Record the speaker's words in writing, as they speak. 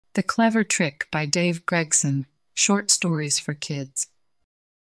The Clever Trick by Gregson, Short Stories for Kids.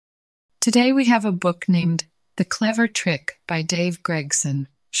 Today we have a book named The Clever Trick by Gregson,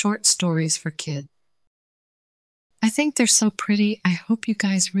 Short Stories for Kids. I think they're so pretty. I hope you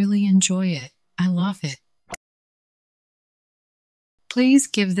guys really enjoy it. I love it. Please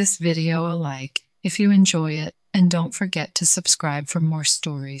give this video a like if you enjoy it, and don't forget to subscribe for more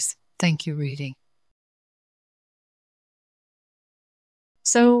stories. Thank you, reading.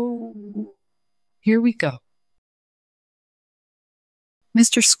 So, here we go.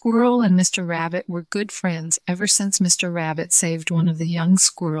 Mr. Squirrel and Mr. Rabbit were good friends ever since Mr. Rabbit saved one of the young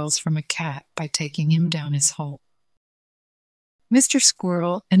squirrels from a cat by taking him down his hole. Mr.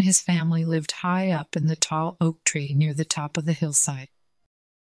 Squirrel and his family lived high up in the tall oak tree near the top of the hillside.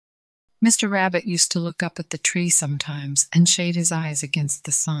 Mr. Rabbit used to look up at the tree sometimes and shade his eyes against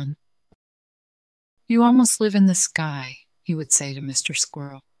the sun. "You almost live in the sky," he would say to Mr.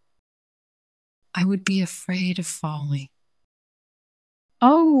 Squirrel. "I would be afraid of falling."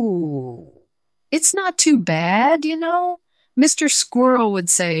 "Oh, it's not too bad, you know," Mr. Squirrel would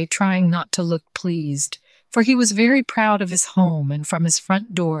say, trying not to look pleased, for he was very proud of his home, and from his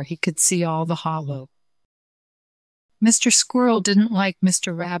front door he could see all the hollow. Mr. Squirrel didn't like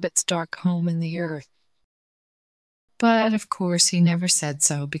Mr. Rabbit's dark home in the earth. But, of course, he never said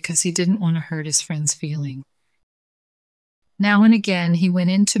so because he didn't want to hurt his friend's feelings. Now and again he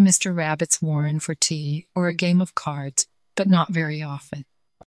went into Mr. Rabbit's warren for tea or a game of cards, but not very often.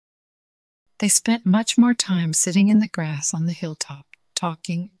 They spent much more time sitting in the grass on the hilltop,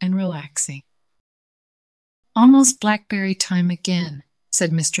 talking and relaxing. "Almost blackberry time again," said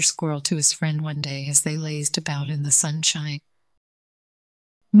Mr. Squirrel to his friend one day as they lazed about in the sunshine.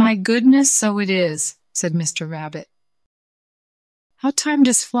 "My goodness, so it is," said Mr. Rabbit. "How time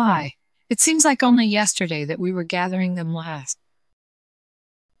does fly. It seems like only yesterday that we were gathering them last."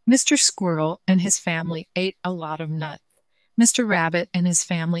 Mr. Squirrel and his family ate a lot of nuts. Mr. Rabbit and his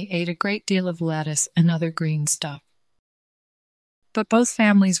family ate a great deal of lettuce and other green stuff. But both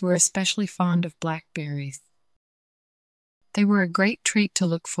families were especially fond of blackberries. They were a great treat to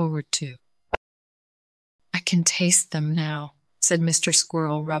look forward to. "I can taste them now," said Mr.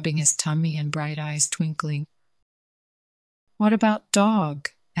 Squirrel, rubbing his tummy and bright eyes twinkling. "What about Dog?"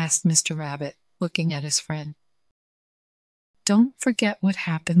 asked Mr. Rabbit, looking at his friend. "Don't forget what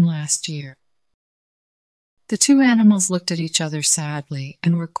happened last year." The two animals looked at each other sadly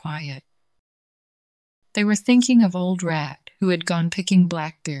and were quiet. They were thinking of Old Rat, who had gone picking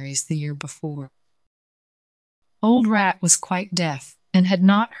blackberries the year before. Old Rat was quite deaf and had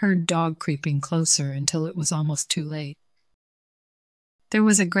not heard Dog creeping closer until it was almost too late. There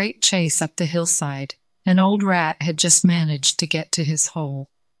was a great chase up the hillside, and Old Rat had just managed to get to his hole.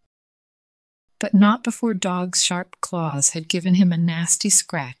 But not before Dog's sharp claws had given him a nasty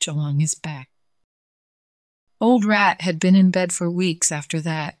scratch along his back. Old Rat had been in bed for weeks after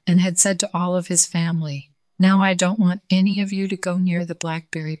that and had said to all of his family, "Now I don't want any of you to go near the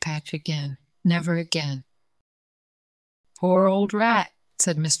blackberry patch again, never again." "Poor Old Rat,"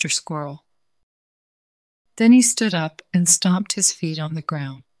 said Mr. Squirrel. Then he stood up and stomped his feet on the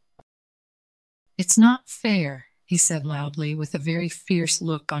ground. "It's not fair," he said loudly, with a very fierce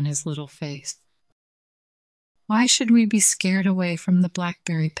look on his little face. "Why should we be scared away from the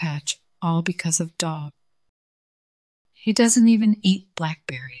blackberry patch, all because of Dog? He doesn't even eat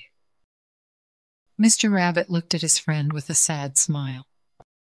blackberry." Mr. Rabbit looked at his friend with a sad smile.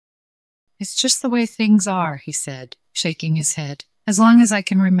 "It's just the way things are," he said, shaking his head. "As long as I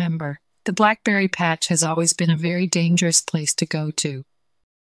can remember, the blackberry patch has always been a very dangerous place to go to."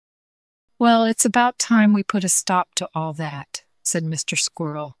 "Well, it's about time we put a stop to all that," said Mr.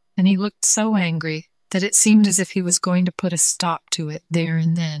 Squirrel, and he looked so angry that it seemed as if he was going to put a stop to it there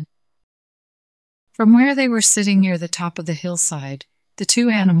and then. From where they were sitting near the top of the hillside, the two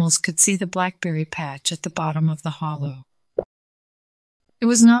animals could see the blackberry patch at the bottom of the hollow. It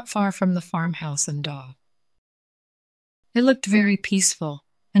was not far from the farmhouse and Dog. It looked very peaceful,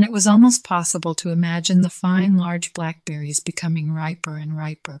 and it was almost possible to imagine the fine, large blackberries becoming riper and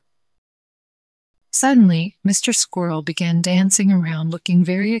riper. Suddenly, Mr. Squirrel began dancing around, looking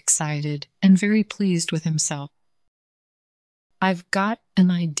very excited and very pleased with himself. "I've got an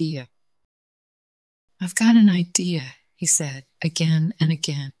idea. I've got an idea," he said again and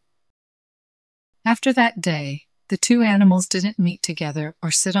again. After that day, the two animals didn't meet together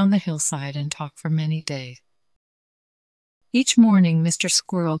or sit on the hillside and talk for many days. Each morning, Mr.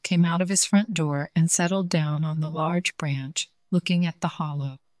 Squirrel came out of his front door and settled down on the large branch, looking at the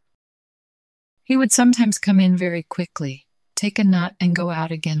hollow. He would sometimes come in very quickly, take a nut and go out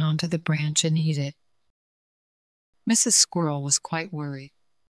again onto the branch and eat it. Mrs. Squirrel was quite worried.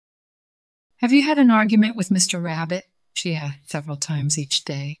 "Have you had an argument with Mr. Rabbit?" she asked several times each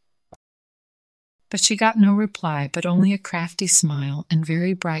day. But she got no reply, but only a crafty smile and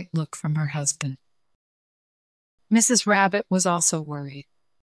very bright look from her husband. Mrs. Rabbit was also worried.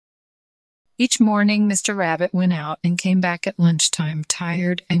 Each morning Mr. Rabbit went out and came back at lunchtime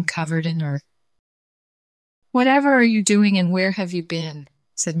tired and covered in earth. "Whatever are you doing and where have you been?"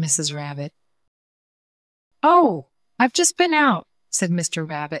 said Mrs. Rabbit. "Oh, I've just been out," said Mr.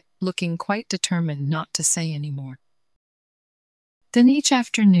 Rabbit, looking quite determined not to say any more. Then each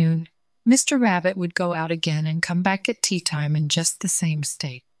afternoon Mr. Rabbit would go out again and come back at tea time in just the same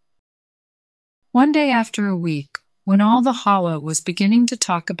state. One day after a week, when all the hollow was beginning to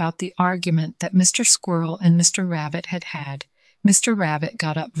talk about the argument that Mr. Squirrel and Mr. Rabbit had had, Mr. Rabbit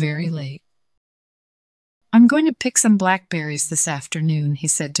got up very late. "I'm going to pick some blackberries this afternoon," he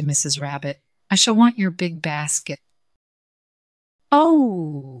said to Mrs. Rabbit. "I shall want your big basket."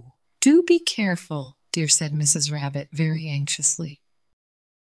 "Oh, do be careful, dear," said Mrs. Rabbit very anxiously.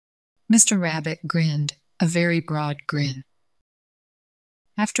 Mr. Rabbit grinned, a very broad grin.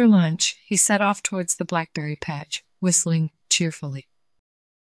 After lunch, he set off towards the blackberry patch, whistling cheerfully.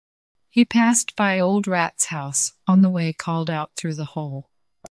 He passed by Old Rat's house, on the way called out through the hole.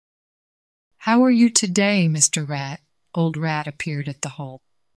 "How are you today, Mr. Rat?" Old Rat appeared at the hole.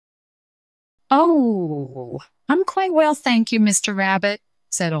 "Oh, I'm quite well, thank you, Mr. Rabbit,"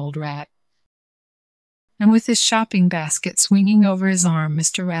 said Old Rat. And with his shopping basket swinging over his arm,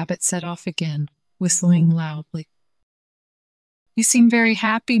 Mr. Rabbit set off again, whistling loudly. "You seem very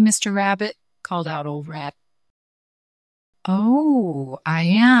happy, Mr. Rabbit," called out Old Rat. "Oh, I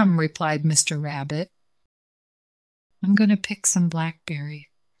am," replied Mr. Rabbit. "I'm going to pick some blackberries."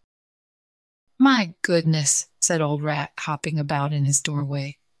 "My goodness," said Old Rat, hopping about in his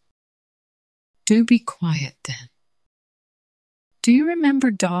doorway. "Do be quiet, then. Do you remember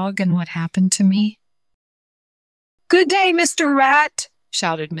Dog and what happened to me?" "Good day, Mr. Rat,"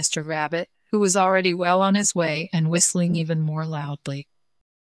 shouted Mr. Rabbit, who was already well on his way and whistling even more loudly.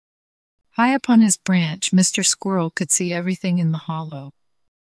 High up on his branch, Mr. Squirrel could see everything in the hollow.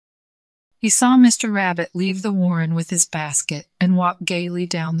 He saw Mr. Rabbit leave the warren with his basket and walk gaily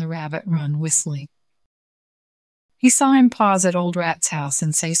down the rabbit run whistling. He saw him pause at Old Rat's house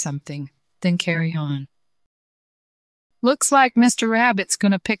and say something, then carry on. "Looks like Mr. Rabbit's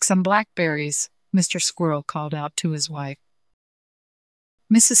going to pick some blackberries," Mr. Squirrel called out to his wife.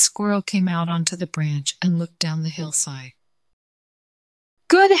 Mrs. Squirrel came out onto the branch and looked down the hillside.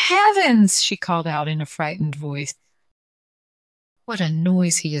 "Good heavens!" she called out in a frightened voice. "What a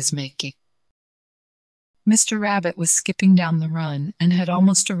noise he is making!" Mr. Rabbit was skipping down the run and had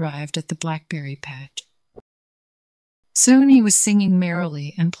almost arrived at the blackberry patch. Soon he was singing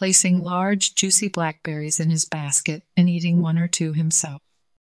merrily and placing large, juicy blackberries in his basket and eating one or two himself.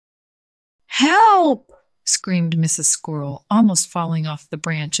 "Help!" screamed Mrs. Squirrel, almost falling off the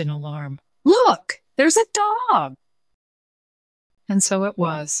branch in alarm. "Look, there's a dog!" And so it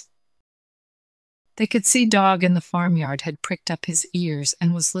was. They could see Dog in the farmyard had pricked up his ears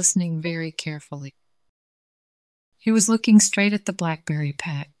and was listening very carefully. He was looking straight at the blackberry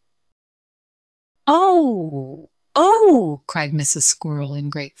patch. "Oh! Oh!" cried Mrs. Squirrel in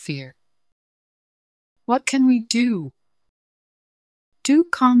great fear. "What can we do?" "Do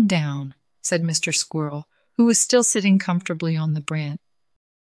calm down," said Mr. Squirrel, who was still sitting comfortably on the branch.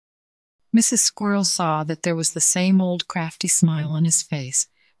 Mrs. Squirrel saw that there was the same old crafty smile on his face,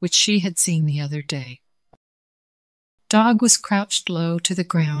 which she had seen the other day. Dog was crouched low to the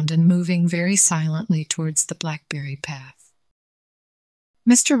ground and moving very silently towards the blackberry path.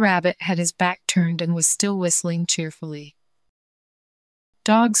 Mr. Rabbit had his back turned and was still whistling cheerfully.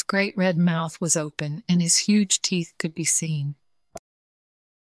 Dog's great red mouth was open, and his huge teeth could be seen.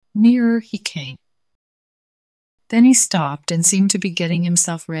 Nearer he came. Then he stopped and seemed to be getting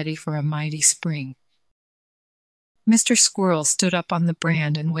himself ready for a mighty spring. Mr. Squirrel stood up on the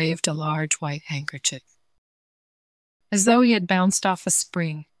brand and waved a large white handkerchief. As though he had bounced off a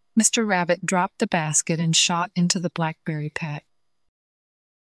spring, Mr. Rabbit dropped the basket and shot into the blackberry patch.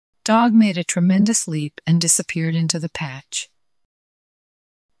 Dog made a tremendous leap and disappeared into the patch.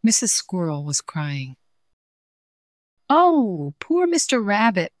 Mrs. Squirrel was crying. "Oh, poor Mr.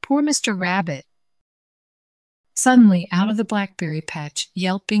 Rabbit, poor Mr. Rabbit!" Suddenly, out of the blackberry patch,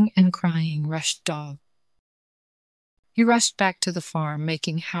 yelping and crying, rushed Dog. He rushed back to the farm,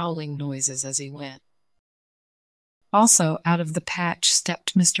 making howling noises as he went. Also, out of the patch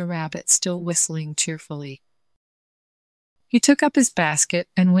stepped Mr. Rabbit, still whistling cheerfully. He took up his basket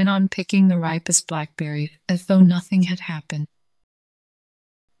and went on picking the ripest blackberries as though nothing had happened.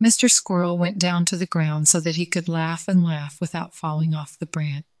 Mr. Squirrel went down to the ground so that he could laugh and laugh without falling off the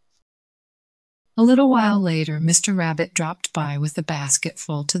branch. A little while later, Mr. Rabbit dropped by with a basket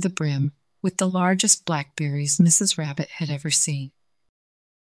full to the brim with the largest blackberries Mrs. Rabbit had ever seen.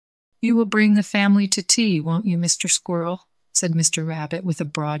 "You will bring the family to tea, won't you, Mr. Squirrel?" said Mr. Rabbit with a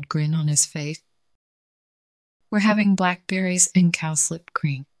broad grin on his face. "We're having blackberries and cowslip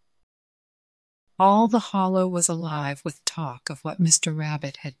cream." All the hollow was alive with talk of what Mr.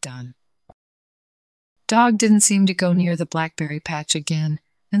 Rabbit had done. Dog didn't seem to go near the blackberry patch again,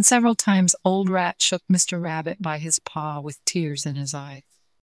 and several times Old Rat shook Mr. Rabbit by his paw with tears in his eyes.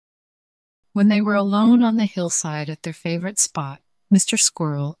 When they were alone on the hillside at their favorite spot, Mr.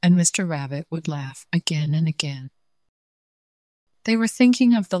 Squirrel and Mr. Rabbit would laugh again and again. They were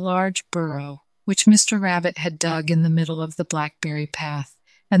thinking of the large burrow which Mr. Rabbit had dug in the middle of the blackberry path,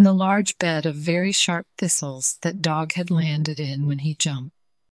 and the large bed of very sharp thistles that Dog had landed in when he jumped.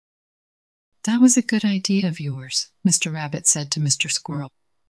 "That was a good idea of yours," Mr. Rabbit said to Mr. Squirrel.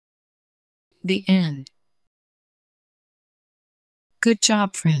 The end. Good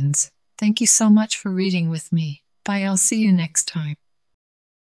job, friends. Thank you so much for reading with me. Bye, I'll see you next time.